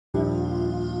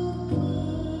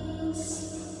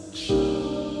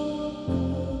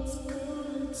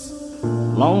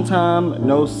Long time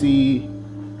no see.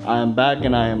 I am back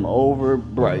and I am over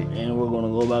bright, and we're gonna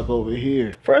go back over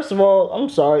here. First of all, I'm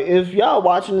sorry if y'all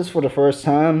watching this for the first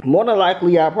time. More than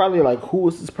likely, y'all probably like, who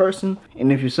is this person?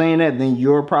 And if you're saying that, then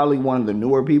you're probably one of the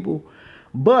newer people.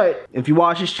 But if you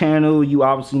watch this channel, you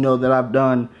obviously know that I've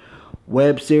done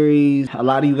web series. A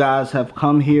lot of you guys have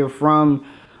come here from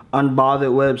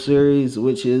Unbothered web series,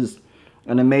 which is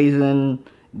an amazing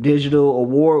digital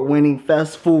award-winning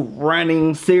festival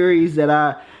running series that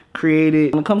I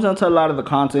created. When it comes down to a lot of the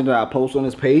content that I post on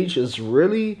this page, is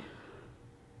really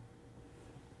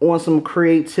on some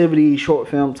creativity, short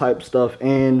film type stuff.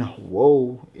 And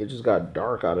whoa, it just got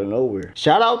dark out of nowhere.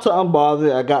 Shout out to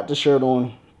Unbothered. I got the shirt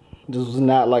on. This was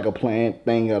not like a planned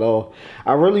thing at all.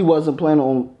 I really wasn't planning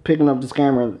on picking up this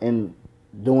camera and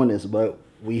doing this, but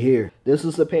we here. This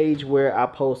is a page where I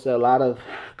post a lot of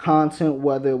content,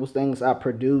 whether it was things I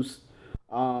produced,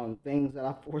 things that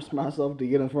I forced myself to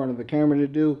get in front of the camera to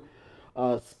do,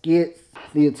 skits.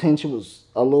 The attention was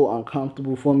a little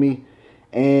uncomfortable for me,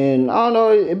 and I don't know,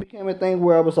 it became a thing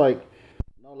where I was like,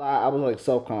 no lie, I was like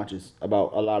self-conscious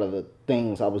about a lot of the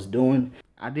things I was doing.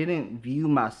 I didn't view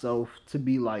myself to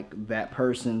be like that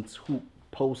person who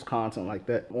posts content like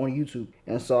that on YouTube,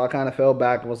 and so I kind of fell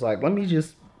back and was like, let me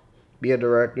just be a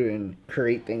director and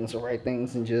create things and write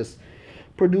things and just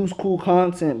produce cool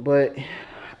content. But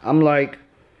I'm like,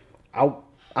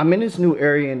 I'm in this new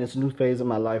area, in this new phase of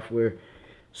my life where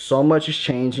so much is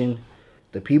changing.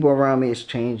 The people around me is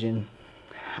changing.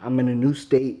 I'm in a new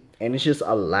state, and it's just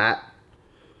a lot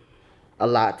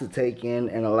to take in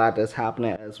and a lot that's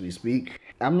happening as we speak.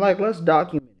 I'm like, let's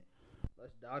document it.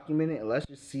 Let's document it and let's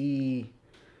just see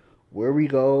where we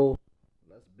go.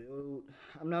 Let's build.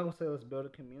 I'm not gonna say let's build a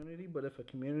community, but if a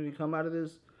community come out of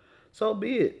this, so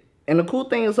be it. And the cool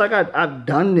thing is, like, I've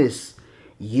done this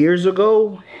years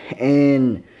ago,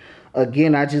 and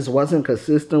again, I just wasn't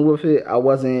consistent with it. I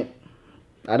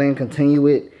didn't continue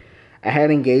it. I had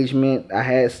engagement. I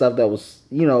had stuff that was,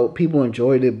 you know, people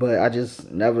enjoyed it, but I just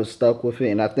never stuck with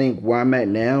it. And I think where I'm at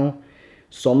now,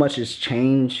 so much has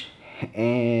changed,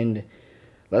 and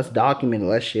let's document it.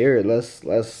 Let's share it. Let's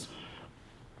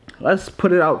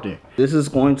put it out there. This is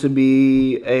going to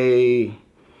be a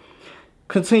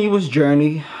continuous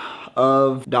journey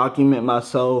of document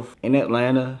myself in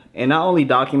Atlanta, and not only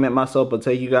document myself, but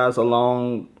take you guys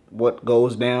along what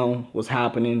goes down, what's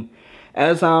happening,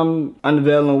 as I'm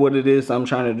unveiling what it is I'm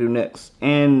trying to do next.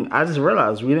 And I just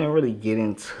realized we didn't really get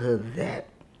into that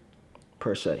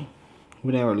per se.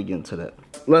 We didn't really get into that.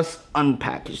 Let's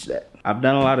unpackage that. I've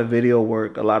done a lot of video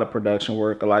work, a lot of production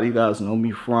work. A lot of you guys know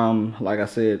me from, like I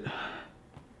said,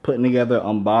 putting together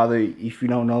Unbothered. If you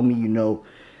don't know me, you know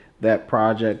that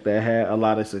project that had a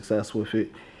lot of success with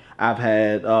it. I've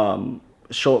had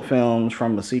short films,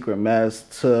 from A Secret Mess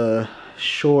to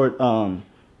short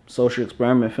social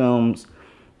experiment films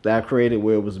that I created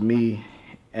where it was me,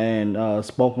 and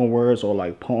spoken words or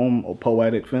like poem or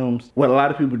poetic films. What a lot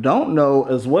of people don't know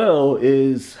as well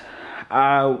is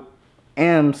I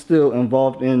am still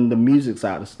involved in the music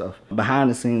side of stuff,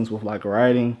 behind the scenes with like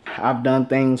writing. I've done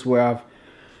things where I've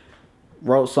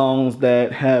wrote songs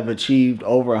that have achieved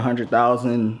over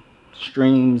 100,000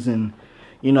 streams, and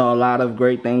you know, a lot of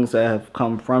great things that have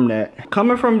come from that.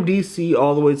 Coming from DC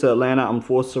all the way to Atlanta, I'm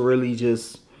forced to really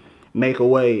just make a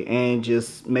way and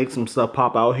just make some stuff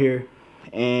pop out here.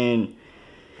 And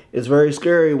it's very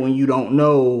scary when you don't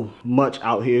know much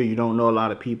out here. You don't know a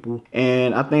lot of people.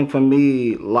 And I think for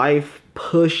me, life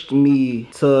pushed me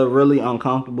to really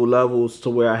uncomfortable levels to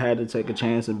where I had to take a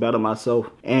chance and better myself.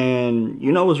 And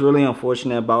you know what's really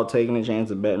unfortunate about taking a chance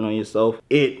and betting on yourself?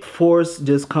 It forced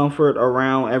discomfort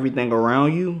around everything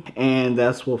around you. And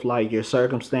that's with like your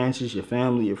circumstances, your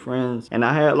family, your friends. And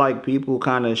I had like people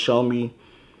kind of show me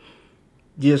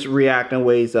just react in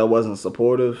ways that wasn't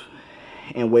supportive,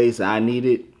 in ways that I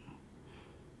needed.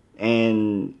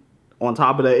 And on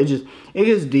top of that, it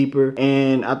gets deeper.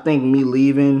 And I think me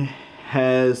leaving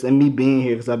and me being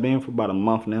here, because I've been here for about a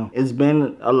month now, it's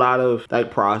been a lot of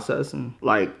like processing,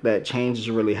 like that change is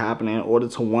really happening. In order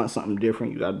to want something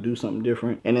different, you got to do something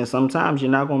different. And then sometimes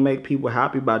you're not going to make people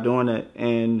happy by doing that.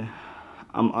 And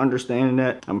I'm understanding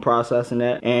that, I'm processing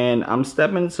that, and I'm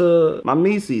stepping into my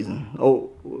me season.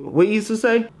 Oh, what you used to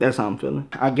say? That's how I'm feeling.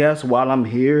 I guess while I'm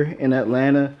here in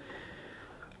Atlanta,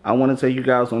 I want to take you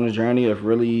guys on a journey of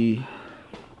really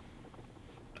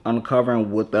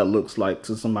uncovering what that looks like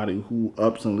to somebody who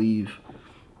ups and leave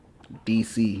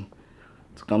DC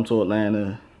to come to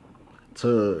Atlanta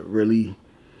to really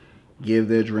give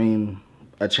their dream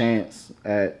a chance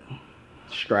at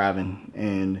striving.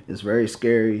 And it's very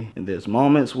scary, and there's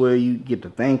moments where you get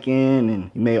to thinking and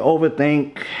you may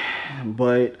overthink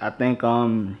but I think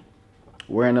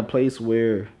we're in a place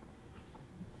where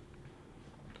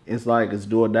it's like it's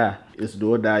do or die. It's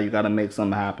do or die. You gotta make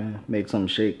something happen, make something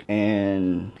shake,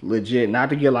 and legit, not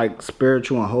to get like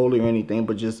spiritual and holy or anything,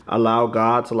 but just allow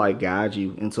God to like guide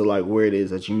you into like where it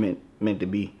is that you meant to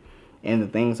be. And the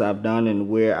things I've done and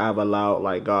where I've allowed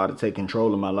like God to take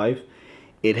control of my life,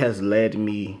 it has led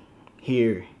me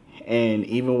here. And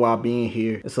even while being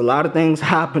here, it's a lot of things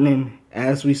happening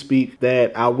as we speak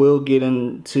that I will get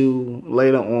into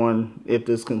later on if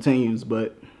this continues.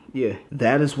 But yeah,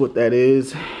 that is what that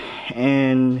is.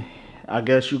 And I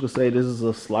guess you could say this is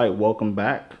a slight welcome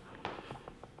back.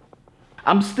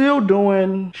 I'm still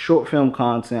doing short film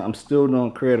content. I'm still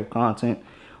doing creative content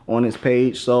on this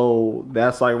page, so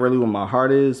that's like really what my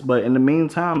heart is. But in the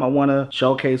meantime, I want to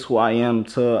showcase who I am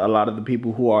to a lot of the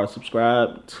people who are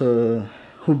subscribed to,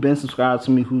 who've been subscribed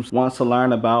to me, who wants to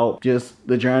learn about just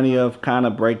the journey of kind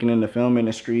of breaking in the film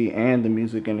industry and the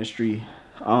music industry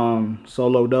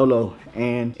solo dolo.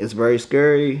 And it's very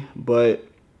scary, but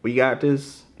we got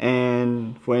this.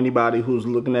 And for anybody who's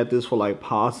looking at this for like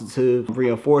positive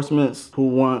reinforcements, who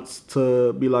wants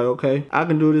to be like, okay, I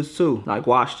can do this too. Like,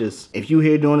 watch this. If you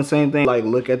here doing the same thing, like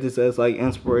look at this as like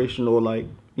inspirational, like,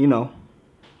 you know,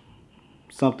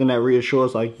 something that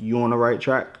reassures like you on the right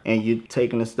track and you're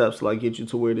taking the steps to like get you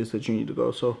to where it is that you need to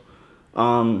go. So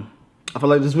I feel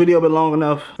like this video been long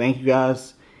enough. Thank you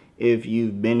guys if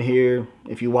you've been here,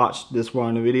 if you watched this far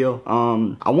in the video.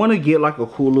 I want to get like a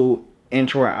cool little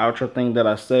intro and outro thing that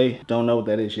I say. Don't know what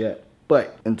that is yet,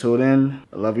 but until then,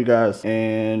 I love you guys,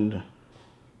 and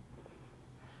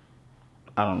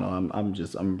I don't know,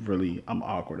 I'm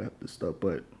awkward at this stuff,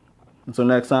 but until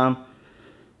next time,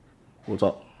 we'll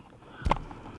talk.